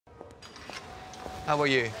How are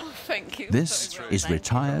you? Oh, thank you. This is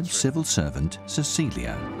retired civil servant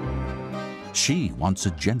Cecilia. She wants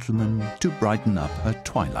a gentleman to brighten up her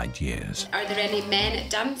twilight years. Are there any men at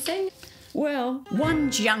dancing? Well,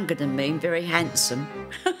 one's younger than me and very handsome.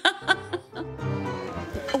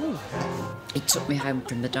 He took me home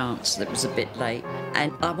from the dance that was a bit late,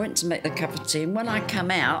 and I went to make the cup of tea, and when I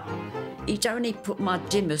come out, he'd only put my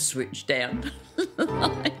dimmer switch down.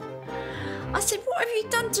 I said, "What have you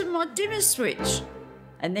done to my dimmer switch?"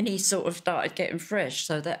 And then he sort of started getting fresh,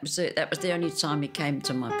 so that was it. That was the only time he came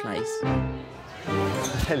to my place.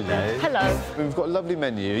 Hello. Hello. We've got a lovely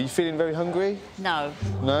menu. Are you feeling very hungry? No.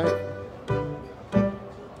 No?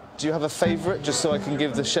 Do you have a favourite, just so I can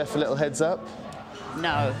give the chef a little heads up?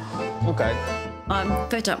 No. OK. I'm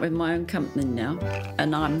fed up with my own company now,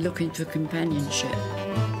 and I'm looking for companionship.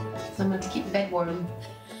 Someone to keep the bed warm.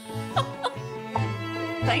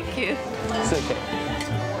 Thank you. It's OK.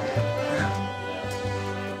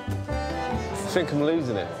 I think I'm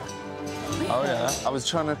losing it. Oh, yeah? I was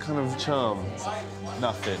trying to kind of charm.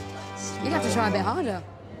 Nothing. You'd have to try a bit harder.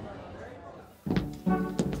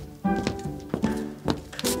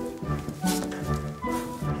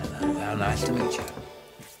 How nice to meet you.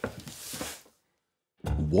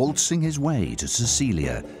 Waltzing his way to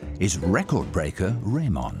Cecilia is record breaker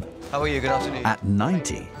Raymon. How are you? Good afternoon. At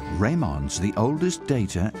 90, Raymon's the oldest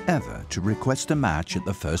dater ever to request a match at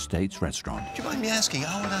the First Dates restaurant. Do you mind me asking,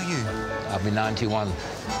 how old are you? I'll be 91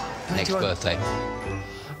 next 91. birthday.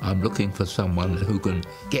 I'm looking for someone who can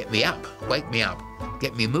get me up, wake me up,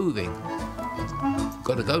 get me moving.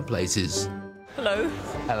 Got to go places. Hello.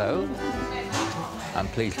 Hello. I'm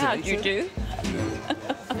pleased to How meet do you do?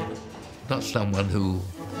 Not someone who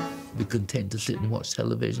be content to sit and watch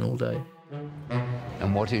television all day.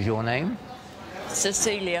 And what is your name?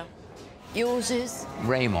 Cecilia. Yours is?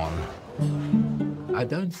 Raymon. I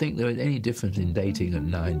don't think there is any difference in dating at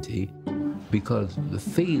 90 because the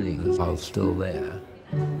feelings are still there.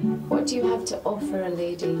 What do you have to offer a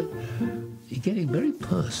lady? You're getting very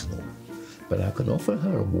personal, but I can offer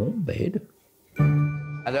her a warm bed.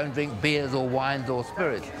 I don't drink beers or wines or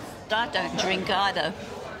spirits. I don't drink either.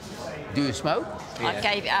 Do you smoke? I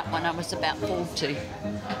gave it up when I was about 40.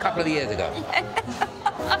 A couple of years ago.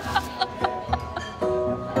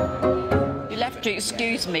 You'll have to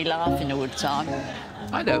excuse me laughing all the time.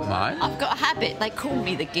 I don't mind. I've got a habit. They call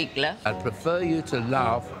me the giggler. I'd prefer you to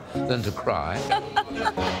laugh than to cry.